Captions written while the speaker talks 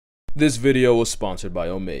This video was sponsored by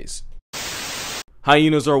Omaze.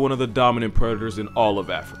 Hyenas are one of the dominant predators in all of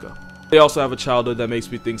Africa. They also have a childhood that makes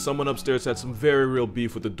me think someone upstairs had some very real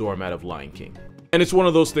beef with the doormat of Lion King. And it's one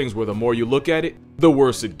of those things where the more you look at it, the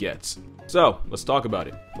worse it gets. So, let's talk about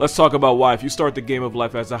it. Let's talk about why if you start the game of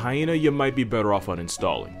life as a hyena, you might be better off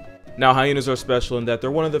uninstalling. Now, hyenas are special in that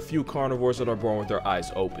they're one of the few carnivores that are born with their eyes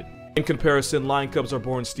open. In comparison, lion cubs are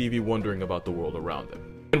born Stevie wondering about the world around them.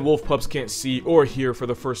 And wolf pups can't see or hear for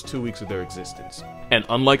the first 2 weeks of their existence. And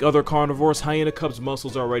unlike other carnivores, hyena cubs'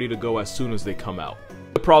 muscles are ready to go as soon as they come out.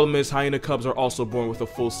 The problem is hyena cubs are also born with a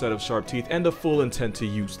full set of sharp teeth and the full intent to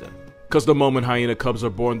use them. Cause the moment hyena cubs are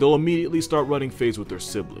born, they'll immediately start running phase with their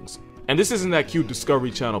siblings. And this isn't that cute Discovery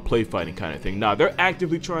Channel play fighting kind of thing. Nah, they're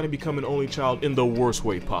actively trying to become an only child in the worst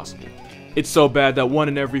way possible. It's so bad that 1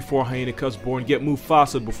 in every 4 hyena cubs born get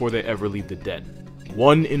Mufasa before they ever leave the den.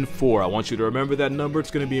 1 in 4, I want you to remember that number,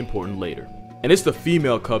 it's going to be important later. And it's the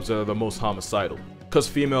female cubs that are the most homicidal, cause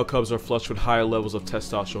female cubs are flushed with higher levels of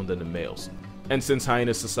testosterone than the males. And since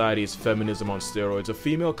hyena society is feminism on steroids, a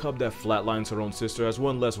female cub that flatlines her own sister has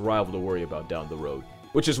one less rival to worry about down the road.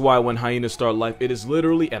 Which is why when hyenas start life, it is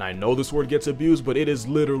literally, and I know this word gets abused, but it is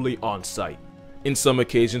literally on sight. In some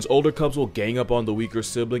occasions, older cubs will gang up on the weaker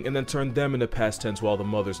sibling and then turn them into past tense while the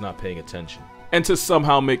mother's not paying attention. And to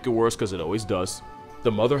somehow make it worse, cause it always does,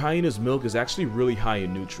 the mother hyena's milk is actually really high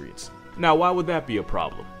in nutrients. Now, why would that be a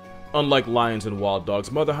problem? Unlike lions and wild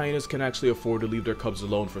dogs, mother hyenas can actually afford to leave their cubs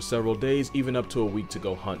alone for several days, even up to a week to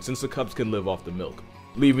go hunt, since the cubs can live off the milk.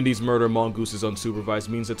 Leaving these murder mongooses unsupervised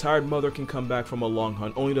means a tired mother can come back from a long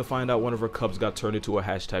hunt only to find out one of her cubs got turned into a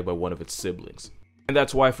hashtag by one of its siblings. And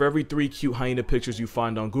that's why for every 3 cute hyena pictures you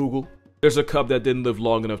find on Google, there's a cub that didn't live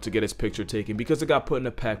long enough to get its picture taken because it got put in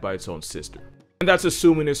a pack by its own sister. And that's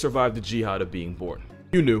assuming it survived the jihad of being born.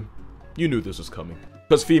 You knew this was coming.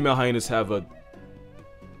 Because female hyenas have a...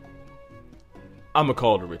 I'ma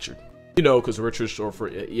call it a Richard. You know, because Richard's short for...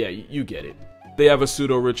 Yeah, you get it. They have a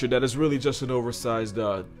pseudo-Richard that is really just an oversized,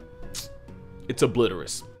 it's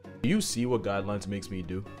obliterous. Do you see what guidelines makes me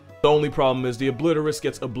do? The only problem is the obliterous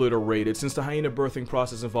gets obliterated since the hyena birthing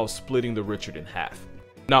process involves splitting the Richard in half.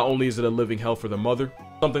 Not only is it a living hell for the mother,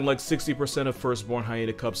 something like 60% of firstborn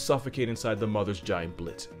hyena cubs suffocate inside the mother's giant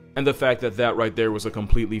blit. And the fact that that right there was a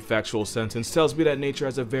completely factual sentence tells me that nature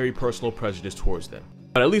has a very personal prejudice towards them.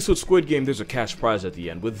 But at least with Squid Game, there's a cash prize at the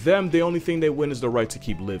end. With them, the only thing they win is the right to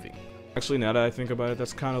keep living. Actually, now that I think about it,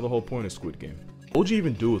 that's kind of the whole point of Squid Game. What would you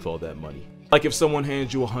even do with all that money? Like if someone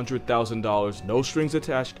hands you $100,000, no strings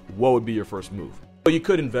attached, what would be your first move? Well, you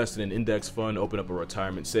could invest in an index fund, open up a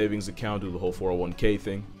retirement savings account, do the whole 401k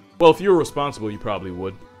thing. Well, if you were responsible, you probably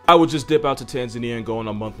would. I would just dip out to Tanzania and go on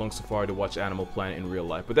a month-long safari to watch Animal Planet in real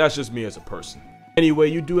life, but that's just me as a person.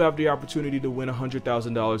 Anyway, you do have the opportunity to win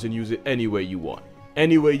 $100,000 and use it any way you want.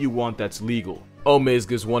 Any way you want that's legal. Omaze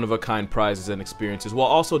gives one-of-a-kind prizes and experiences while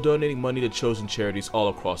also donating money to chosen charities all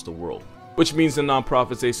across the world. Which means the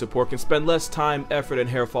nonprofits they support can spend less time, effort, and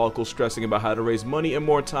hair follicles stressing about how to raise money and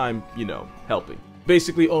more time, you know, helping.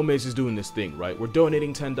 Basically, Omaze is doing this thing, right? Where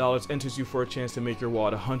donating $10 enters you for a chance to make your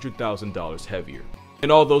wallet $100,000 heavier.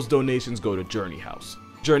 And all those donations go to Journey House.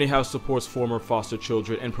 Journey House supports former foster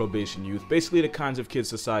children and probation youth, basically the kinds of kids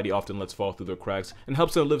society often lets fall through their cracks, and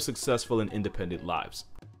helps them live successful and independent lives.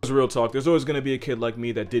 Because real talk, there's always going to be a kid like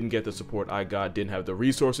me that didn't get the support I got, didn't have the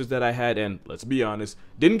resources that I had, and, let's be honest,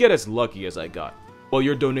 didn't get as lucky as I got. Well,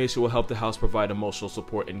 your donation will help the house provide emotional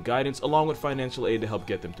support and guidance, along with financial aid to help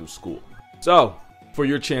get them through school. So, for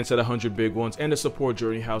your chance at 100 big ones and to support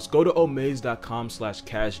Journey House, go to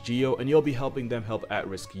omaze.com/cashgeo and you'll be helping them help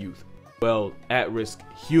at-risk youth. Well, at-risk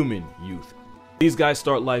human youth. These guys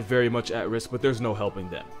start life very much at risk, but there's no helping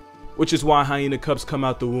them. Which is why hyena cubs come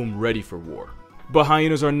out the womb ready for war. But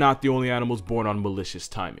hyenas are not the only animals born on malicious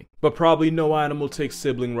timing. But probably no animal takes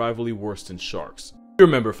sibling rivalry worse than sharks. You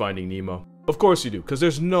remember Finding Nemo? Of course you do, because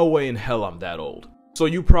there's no way in hell I'm that old. So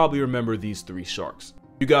you probably remember these 3 sharks.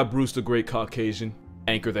 You got Bruce the Great Caucasian,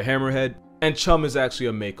 Anchor the Hammerhead, and Chum is actually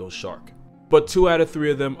a mako shark. But 2 out of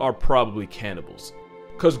 3 of them are probably cannibals.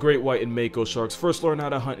 Cause great white and mako sharks first learn how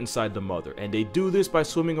to hunt inside the mother, and they do this by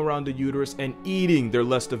swimming around the uterus and eating their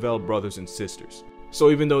less developed brothers and sisters.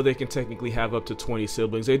 So even though they can technically have up to 20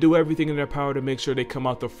 siblings, they do everything in their power to make sure they come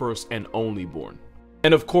out the first and only born.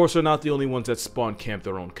 And of course they're not the only ones that spawn camp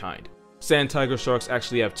their own kind. Sand tiger sharks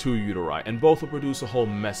actually have 2 uteri, and both will produce a whole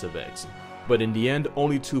mess of eggs. But in the end,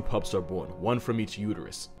 only 2 pups are born, 1 from each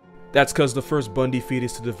uterus. That's cause the first Bundy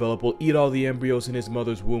fetus to develop will eat all the embryos in his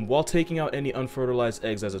mother's womb while taking out any unfertilized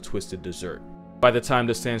eggs as a twisted dessert. By the time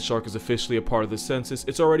the sand shark is officially a part of the census,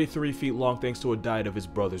 it's already 3 feet long thanks to a diet of his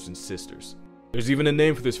brothers and sisters. There's even a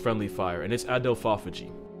name for this friendly fire, and it's adelphophagy.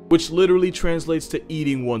 which literally translates to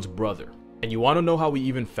eating one's brother. And you want to know how we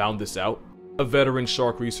even found this out? A veteran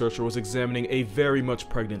shark researcher was examining a very much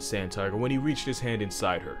pregnant sand tiger when he reached his hand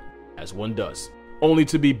inside her, as one does, only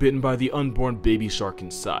to be bitten by the unborn baby shark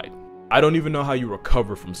inside. I don't even know how you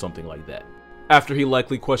recover from something like that. After he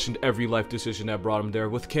likely questioned every life decision that brought him there,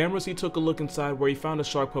 with cameras he took a look inside where he found a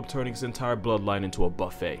shark pup turning his entire bloodline into a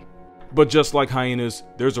buffet. But just like hyenas,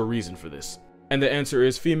 there's a reason for this. And the answer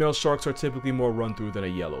is female sharks are typically more run through than a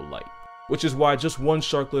yellow light, which is why just one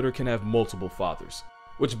shark litter can have multiple fathers,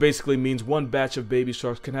 which basically means one batch of baby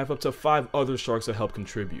sharks can have up to 5 other sharks that help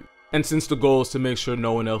contribute. And since the goal is to make sure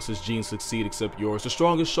no one else's genes succeed except yours, the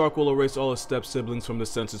strongest shark will erase all his step siblings from the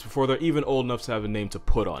census before they're even old enough to have a name to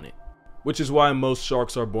put on it. Which is why most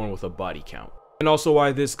sharks are born with a body count. And also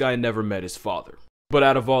why this guy never met his father. But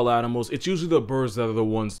out of all animals, it's usually the birds that are the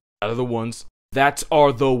ones,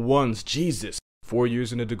 Jesus. 4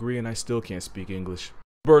 years and a degree and I still can't speak English.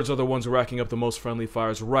 Birds are the ones racking up the most friendly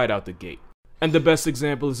fires right out the gate. And the best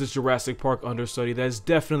example is this Jurassic Park understudy that is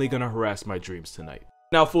definitely gonna harass my dreams tonight.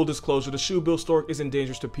 Now, full disclosure, the shoebill stork isn't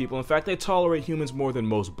dangerous to people. In fact, they tolerate humans more than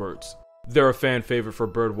most birds. They're a fan favorite for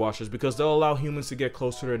bird watchers because they'll allow humans to get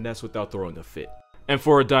close to their nest without throwing a fit. And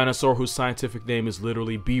for a dinosaur whose scientific name is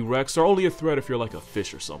literally B-Rex, they're only a threat if you're like a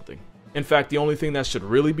fish or something. In fact, the only thing that should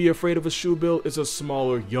really be afraid of a shoebill is a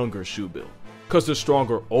smaller, younger shoebill. Cause the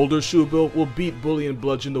stronger, older shoebill will beat, bully, and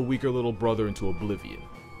bludgeon the weaker little brother into oblivion.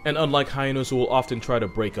 And unlike hyenas who will often try to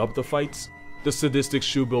break up the fights, the sadistic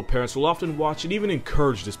shoebill parents will often watch and even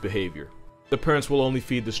encourage this behavior. The parents will only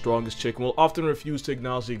feed the strongest chick and will often refuse to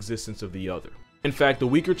acknowledge the existence of the other. In fact, the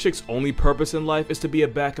weaker chick's only purpose in life is to be a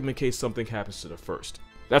backup in case something happens to the first.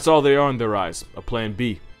 That's all they are in their eyes, a plan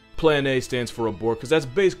B. Plan A stands for abort because that's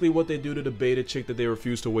basically what they do to the beta chick that they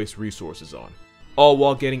refuse to waste resources on. All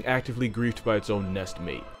while getting actively griefed by its own nest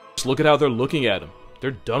mate. Just look at how they're looking at him.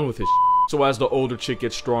 They're done with his shit. So as the older chick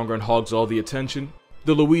gets stronger and hogs all the attention,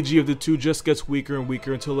 the Luigi of the two just gets weaker and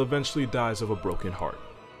weaker until eventually dies of a broken heart.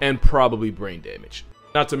 And probably brain damage.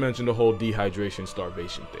 Not to mention the whole dehydration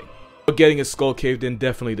starvation thing. But getting his skull caved in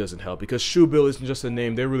definitely doesn't help because shoebill isn't just a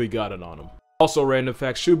name, they really got it on him. Also random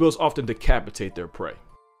fact, shoebills often decapitate their prey.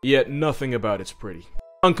 Yet nothing about it's pretty.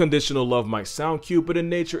 Unconditional love might sound cute, but in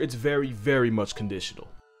nature it's very, very much conditional.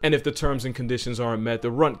 And if the terms and conditions aren't met, the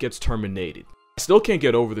runt gets terminated. I still can't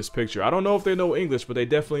get over this picture. I don't know if they know English, but they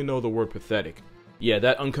definitely know the word pathetic. Yeah,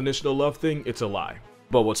 that unconditional love thing, it's a lie.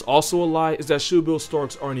 But what's also a lie is that shoebill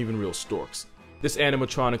storks aren't even real storks. This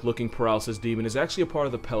animatronic looking paralysis demon is actually a part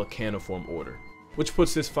of the pelicaniform order, which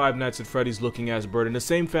puts this Five Nights at Freddy's looking ass bird in the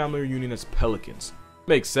same family reunion as pelicans.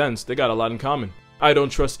 Makes sense, they got a lot in common. I don't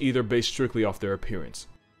trust either based strictly off their appearance.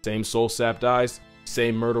 Same soul-sapped eyes,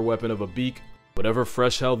 same murder weapon of a beak, whatever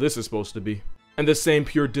fresh hell this is supposed to be, and the same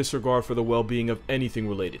pure disregard for the well-being of anything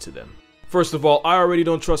related to them. First of all, I already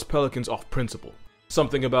don't trust pelicans off principle.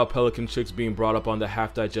 Something about pelican chicks being brought up on the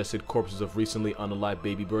half-digested corpses of recently unalived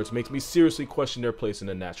baby birds makes me seriously question their place in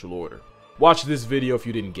the natural order. Watch this video if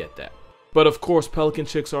you didn't get that. But of course, pelican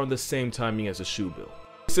chicks are on the same timing as a shoebill.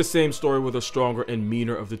 It's the same story where the stronger and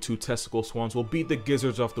meaner of the two testicle swans will beat the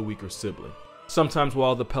gizzards off the weaker sibling. Sometimes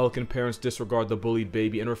while the pelican parents disregard the bullied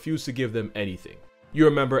baby and refuse to give them anything. You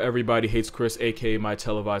remember Everybody Hates Chris, aka my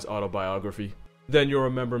televised autobiography? Then you'll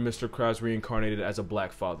remember Mr. Krabs reincarnated as a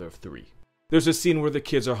black father of 3. There's a scene where the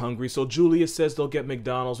kids are hungry, so Julius says they'll get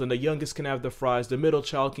McDonald's and the youngest can have the fries, the middle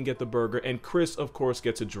child can get the burger, and Chris, of course,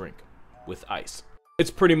 gets a drink. With ice.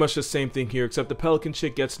 It's pretty much the same thing here, except the pelican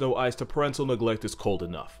chick gets no ice to parental neglect is cold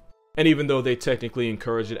enough. And even though they technically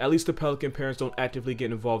encourage it, at least the pelican parents don't actively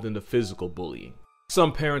get involved in the physical bullying.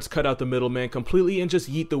 Some parents cut out the middleman completely and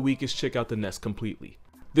just yeet the weakest chick out the nest completely.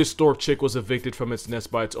 This stork chick was evicted from its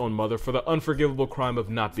nest by its own mother for the unforgivable crime of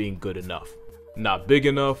not being good enough. Not big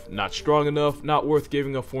enough, not strong enough, not worth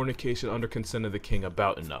giving a fornication under consent of the king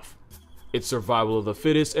about enough. It's survival of the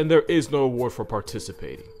fittest and there is no award for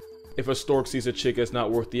participating. If a stork sees a chick as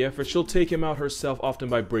not worth the effort, she'll take him out herself, often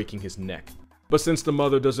by breaking his neck. But since the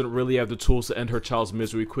mother doesn't really have the tools to end her child's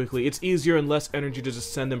misery quickly, it's easier and less energy to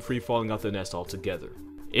just send them free falling out the nest altogether.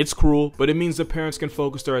 It's cruel, but it means the parents can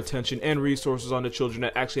focus their attention and resources on the children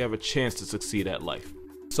that actually have a chance to succeed at life.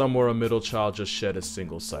 Somewhere a middle child just shed a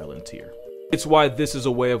single silent tear. It's why this is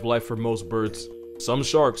a way of life for most birds, some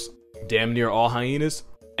sharks, damn near all hyenas,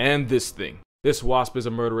 and this thing. This wasp is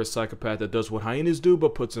a murderous psychopath that does what hyenas do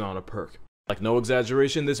but puts it on a perk. Like no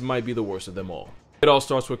exaggeration, this might be the worst of them all. It all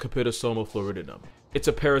starts with Capitosoma floridinum. It's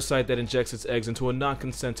a parasite that injects its eggs into a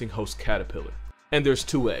non-consenting host caterpillar. And there's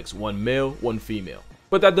 2 eggs, one male, one female.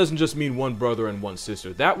 But that doesn't just mean one brother and one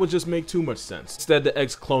sister. That would just make too much sense. Instead, the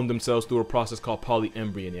eggs clone themselves through a process called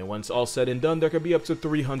polyembryony, and when it's all said and done, there could be up to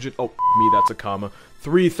 300, oh, me, that's a comma,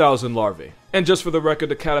 3,000 larvae. And just for the record,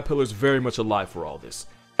 the caterpillar is very much alive for all this.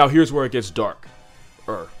 Now here's where it gets dark.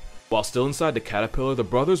 While still inside the caterpillar, the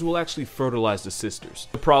brothers will actually fertilize the sisters.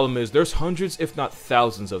 The problem is there's hundreds if not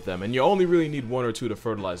thousands of them, and you only really need one or two to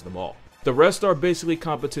fertilize them all. The rest are basically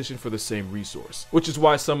competition for the same resource, which is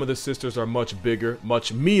why some of the sisters are much bigger,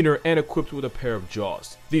 much meaner, and equipped with a pair of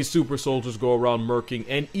jaws. These super soldiers go around murking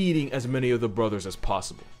and eating as many of the brothers as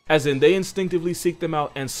possible. As in, they instinctively seek them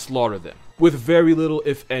out and slaughter them, with very little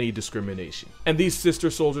if any discrimination. And these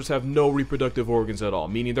sister soldiers have no reproductive organs at all,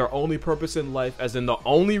 meaning their only purpose in life, as in the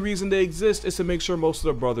only reason they exist, is to make sure most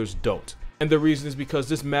of the brothers don't. And the reason is because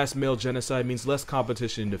this mass male genocide means less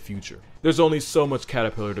competition in the future. There's only so much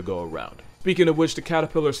caterpillar to go around. Speaking of which, the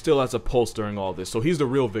caterpillar still has a pulse during all this, so he's the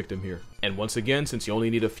real victim here. And once again, since you only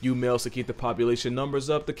need a few males to keep the population numbers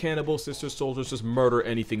up, the cannibal sister soldiers just murder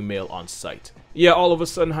anything male on sight. Yeah, all of a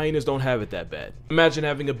sudden hyenas don't have it that bad. Imagine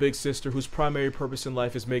having a big sister whose primary purpose in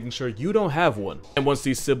life is making sure you don't have one. And once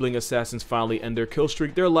these sibling assassins finally end their kill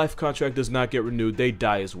streak, their life contract does not get renewed, they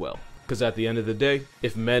die as well. Because at the end of the day,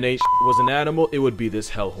 if men ain't was an animal, it would be this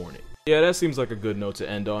hell hornet. Yeah, that seems like a good note to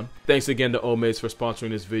end on. Thanks again to Omaze for sponsoring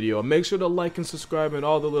this video. And make sure to like and subscribe and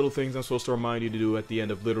all the little things I'm supposed to remind you to do at the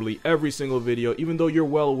end of literally every single video, even though you're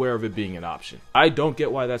well aware of it being an option. I don't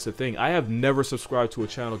get why that's a thing. I have never subscribed to a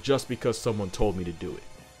channel just because someone told me to do it.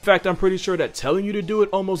 In fact, I'm pretty sure that telling you to do it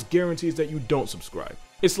almost guarantees that you don't subscribe.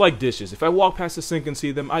 It's like dishes. If I walk past the sink and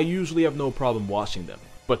see them, I usually have no problem washing them.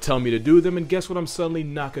 But tell me to do them and guess what I'm suddenly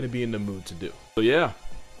not going to be in the mood to do. So yeah,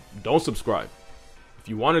 don't subscribe. If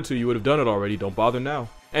you wanted to, you would have done it already. Don't bother now.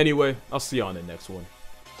 Anyway, I'll see you on the next one.